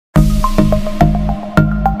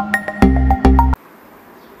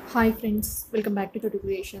Hi friends, welcome back to టోటూ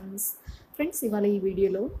creations. Friends, ఇవాళ ఈ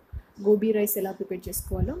వీడియోలో గోబీ రైస్ ఎలా ప్రిపేర్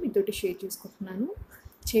చేసుకోవాలో మీతోటి షేర్ చేసుకుంటున్నాను.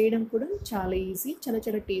 చేయడం కూడా చాలా ఈజీ,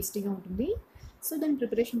 చాలా టేస్టీగా ఉంటుంది. సో దాని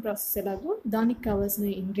ప్రిపరేషన్ ప్రాసెస్ ఎలాగో, దానికి కావాల్సిన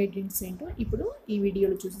ఇంగ్రీడియంట్స్ ఏంటో ఇప్పుడు ఈ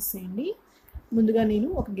వీడియోలో చూసేసేయండి. ముందుగా నేను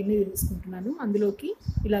ఒక గిన్నె తీసుకుంటున్నాను. అందులోకి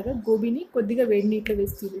ఇలాగ గోబీని కొద్దిగా వేడి నీటిలో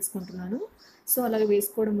వేసి తీసుకుంటున్నాను. సో అలాగ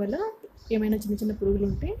వేసుకోవడం వల్ల ఏమైనా చిన్న పురుగులు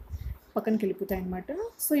ఉంటే పక్కనకి వెళ్ళిపోతాయి అన్నమాట.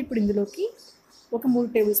 సో ఇప్పుడు ఇందులోకి ఒక 3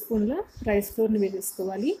 టేబుల్ స్పూన్ల రైస్ ఫ్లోర్ని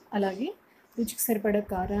వేసేసుకోవాలి. అలాగే రుచికి సరిపడా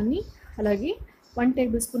కారాన్ని, అలాగే 1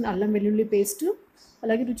 టేబుల్ స్పూన్ అల్లం వెల్లుల్లి పేస్టు,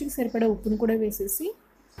 అలాగే రుచికి సరిపడా ఉప్పును కూడా వేసేసి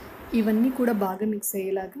ఇవన్నీ కూడా బాగా మిక్స్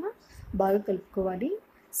అయ్యేలాగా బాగా కలుపుకోవాలి.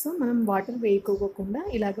 సో మనం వాటర్ వేయకోకుండా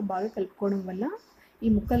ఇలాగ బాగా కలుపుకోవడం వల్ల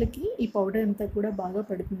ఈ ముక్కలకి ఈ పౌడర్ అంతా కూడా బాగా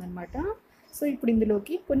పడుతుందన్నమాట. సో ఇప్పుడు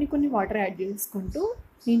ఇందులోకి కొన్ని వాటర్ యాడ్ చేసుకుంటూ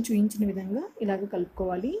నేను చూపించిన విధంగా ఇలాగ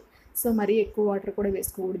కలుపుకోవాలి. సో మరీ ఎక్కువ వాటర్ కూడా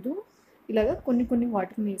వేసుకోకూడదు. ఇలాగ కొన్ని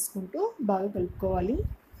వాటర్ని వేసుకుంటూ బాగా కలుపుకోవాలి.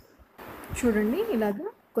 చూడండి, ఇలాగ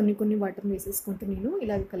కొన్ని వాటర్ని వేసేసుకుంటూ నేను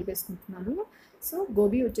ఇలాగ కలిపేసుకుంటున్నాను. సో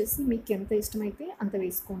గోబీ వచ్చేసి మీకు ఎంత ఇష్టమైతే అంత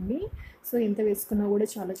వేసుకోండి. సో ఎంత వేసుకున్నా కూడా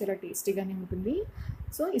చాలా టేస్టీగానే ఉంటుంది.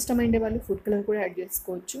 సో ఇష్టమైన వాళ్ళు ఫుడ్ కలర్ కూడా యాడ్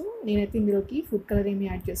చేసుకోవచ్చు. నేనైతే ఇందులోకి ఫుడ్ కలర్ ఏమీ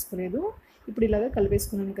యాడ్ చేసుకోలేదు. ఇప్పుడు ఇలాగ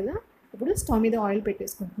కలిపేసుకున్నాను కదా, ఇప్పుడు స్టవ్ మీద ఆయిల్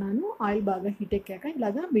పెట్టేసుకుంటున్నాను. ఆయిల్ బాగా హీట్ ఎక్కాక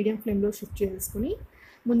ఇలాగ మీడియం ఫ్లేమ్లో షిఫ్ట్ చేసుకుని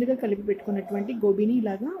ముందుగా కలిపి పెట్టుకున్నటువంటి గోబీని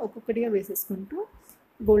ఇలాగా ఒక్కొక్కటిగా వేసేసుకుంటూ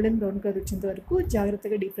గోల్డెన్ బ్రౌన్ కలర్ వచ్చేంత వరకు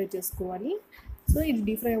జాగ్రత్తగా డీప్ ఫ్రై చేసుకోవాలి. సో ఇది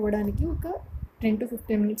డీప్ ఫ్రై అవ్వడానికి ఒక 10 to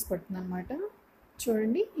 15 మినిట్స్ పడుతుంది అన్నమాట.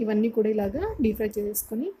 చూడండి, ఇవన్నీ కూడా ఇలాగా డీప్ ఫ్రై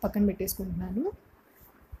చేసుకొని పక్కన పెట్టేసుకుంటున్నాను.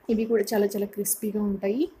 ఇవి కూడా చాలా క్రిస్పీగా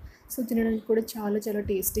ఉంటాయి. సో తినడానికి కూడా చాలా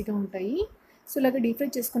టేస్టీగా ఉంటాయి. సో ఇలాగ డీప్ ఫ్రై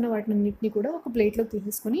చేసుకున్న వాటినన్నింటినీ కూడా ఒక ప్లేట్లో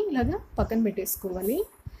తీసేసుకొని ఇలాగ పక్కన పెట్టేసుకోవాలి.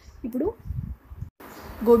 ఇప్పుడు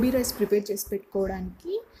గోబీ రైస్ ప్రిపేర్ చేసి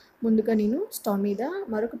పెట్టుకోవడానికి ముందుగా నేను స్టవ్ మీద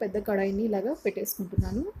మరొక పెద్ద కడాయిని ఇలాగా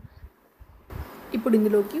పెట్టేసుకుంటున్నాను. ఇప్పుడు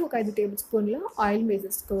ఇందులోకి ఒక 5 టేబుల్ స్పూన్ల ఆయిల్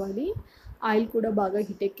వేసేసుకోవాలి. ఆయిల్ కూడా బాగా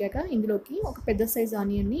హీట్ ఎక్కాక ఇందులోకి ఒక పెద్ద సైజ్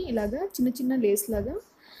ఆనియన్ని ఇలాగా చిన్న లేస్ లాగా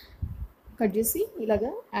కట్ చేసి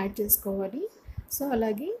ఇలాగా యాడ్ చేసుకోవాలి. సో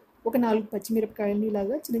అలాగే ఒక 4 పచ్చిమిరపకాయలని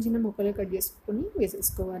ఇలాగా చిన్న ముక్కలు కట్ చేసుకొని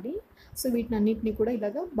వేసేసుకోవాలి. సో వీటిని అన్నింటినీ కూడా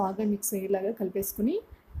ఇలాగా బాగా మిక్స్ అయ్యేలాగా కలిపేసుకుని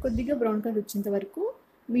కొద్దిగా బ్రౌన్ కలర్ వచ్చేంత వరకు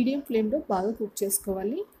మీడియం ఫ్లేమ్లో బాగా కుక్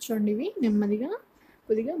చేసుకోవాలి. చూడండి, ఇవి నెమ్మదిగా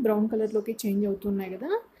కొద్దిగా బ్రౌన్ కలర్లోకి చేంజ్ అవుతున్నాయి కదా.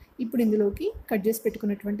 ఇప్పుడు ఇందులోకి కట్ చేసి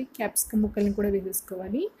పెట్టుకున్నటువంటి క్యాప్సికమ్ ముక్కల్ని కూడా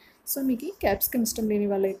వేసేసుకోవాలి. సో మీకు క్యాప్సికమ్ ఇష్టం లేని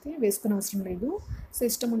వాళ్ళైతే వేసుకునే అవసరం లేదు. సో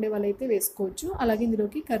ఇష్టం ఉండే వాళ్ళైతే వేసుకోవచ్చు. అలాగే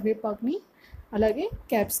ఇందులోకి కరివేపాకుని అలాగే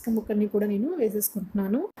క్యాప్సికమ్ ముక్కల్ని కూడా నేను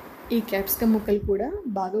వేసేసుకుంటున్నాను. ఈ క్యాప్సికమ్ ముక్కలు కూడా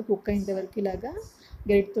బాగా కుక్ అయ్యేంత వరకు ఇలాగా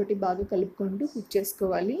గరిటెతోటి బాగా కలుపుకుంటూ కుక్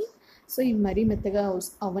చేసుకోవాలి. సో ఇవి మరీ మెత్తగా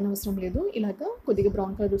అవ్వనవసరం లేదు. ఇలాగా కొద్దిగా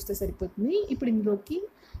బ్రౌన్ కలర్ వస్తే సరిపోతుంది. ఇప్పుడు ఇందులోకి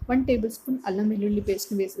 1 టేబుల్ స్పూన్ అల్లం వెల్లుల్లి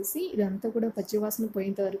పేస్ట్ని వేసేసి ఇదంతా కూడా పచ్చివాసన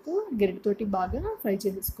పోయేంత వరకు గరిటెతోటి బాగా ఫ్రై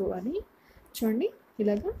చేసేసుకోవాలి. చూడండి,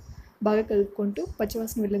 ఇలాగా బాగా కలుపుకుంటూ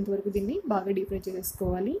పచ్చివాసన వెళ్ళేంత వరకు దీన్ని బాగా డీప్ ఫ్రై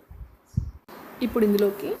చేసేసుకోవాలి. ఇప్పుడు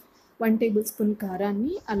ఇందులోకి 1 టేబుల్ స్పూన్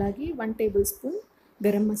కారాన్ని, అలాగే 1 టేబుల్ స్పూన్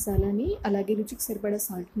గరం మసాలాని, అలాగే రుచికి సరిపడా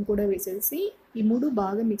సాల్ట్ని కూడా వేసేసి ఈ 3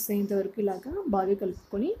 బాగా మిక్స్ అయ్యేంత వరకు ఇలాగా బాగా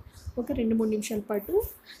కలుపుకొని ఒక 2-3 నిమిషాల పాటు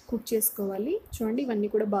కుక్ చేసుకోవాలి. చూడండి, ఇవన్నీ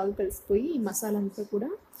కూడా బాగా కలిసిపోయి ఈ మసాలా అంతా కూడా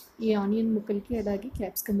ఈ ఆనియన్ ముక్కలకి అలాగే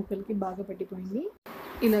క్యాప్సికమ్ ముక్కలకి బాగా పట్టిపోయింది.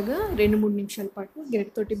 ఇలాగా 2-3 నిమిషాల పాటు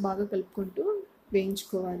గరిటెతోటి బాగా కలుపుకుంటూ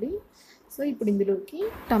వేయించుకోవాలి. సో ఇప్పుడు ఇందులోకి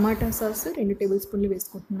టమాటా సాస్ 2 టేబుల్ స్పూన్లు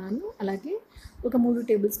వేసుకుంటున్నాను. అలాగే ఒక 3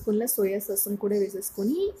 టేబుల్ స్పూన్ల సోయా సాస్ని కూడా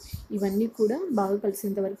వేసేసుకొని ఇవన్నీ కూడా బాగా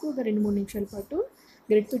కలిసేంత వరకు ఒక 2-3 నిమిషాల పాటు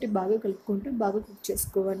గరిటెతోటి బాగా కలుపుకుంటూ బాగా కుక్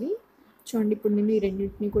చేసుకోవాలి. చూడండి, ఇప్పుడు నేను ఈ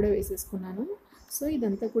రెండింటిని కూడా వేసేసుకున్నాను. సో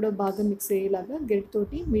ఇదంతా కూడా బాగా మిక్స్ అయ్యేలాగా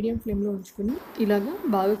గరిటెతోటి మీడియం ఫ్లేమ్లో ఉంచుకొని ఇలాగా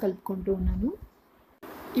బాగా కలుపుకుంటూ ఉన్నాను.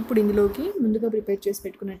 ఇప్పుడు ఇందులోకి ముందుగా ప్రిపేర్ చేసి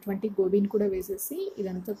పెట్టుకున్నటువంటి గోబీని కూడా వేసేసి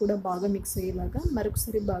ఇదంతా కూడా బాగా మిక్స్ అయ్యేలాగా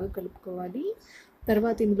మరొకసారి బాగా కలుపుకోవాలి.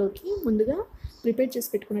 తర్వాత ఇందులోకి ముందుగా ప్రిపేర్ చేసి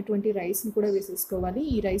పెట్టుకున్నటువంటి రైస్ని కూడా వేసేసుకోవాలి.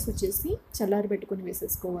 ఈ రైస్ వచ్చేసి చల్లారి పెట్టుకొని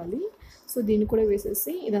వేసేసుకోవాలి. సో దీన్ని కూడా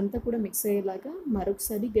వేసేసి ఇదంతా కూడా మిక్స్ అయ్యేలాగా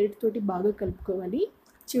మరొకసారి గరిటెతోటి బాగా కలుపుకోవాలి.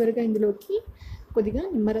 చివరిగా ఇందులోకి కొద్దిగా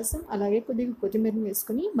నిమ్మరసం అలాగే కొద్దిగా కొత్తిమీరని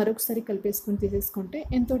వేసుకొని మరొకసారి కలిపేసుకొని తీసేసుకుంటే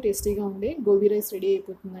ఎంతో టేస్టీగా ఉండే గోబీ రైస్ రెడీ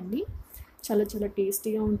అయిపోతుందండి. చాలా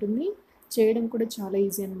టేస్టీగా ఉంటుంది. చేయడం కూడా చాలా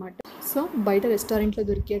ఈజీ అనమాట. సో బయట రెస్టారెంట్లో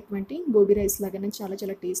దొరికేటువంటి గోబీ రైస్ లాగానే చాలా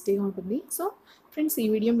టేస్టీగా ఉంటుంది. సో ఫ్రెండ్స్, ఈ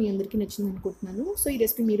వీడియో మీ అందరికీ నచ్చింది అనుకుంటున్నాను. సో ఈ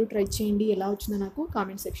రెసిపీ మీరు ట్రై చేయండి. ఎలా వచ్చిందో నాకు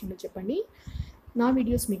కామెంట్ సెక్షన్లో చెప్పండి. నా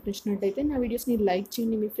వీడియోస్ మీకు నచ్చినట్టయితే నా వీడియోస్ని లైక్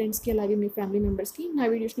చేయండి. మీ ఫ్రెండ్స్కి అలాగే మీ ఫ్యామిలీ మెంబర్స్కి నా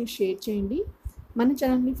వీడియోస్ని షేర్ చేయండి. మన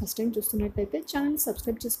ఛానల్ని ఫస్ట్ టైం చూస్తున్నట్టయితే ఛానల్ని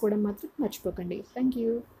సబ్స్క్రైబ్ చేసుకోవడం మాత్రం మర్చిపోకండి. Thank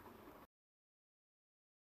you.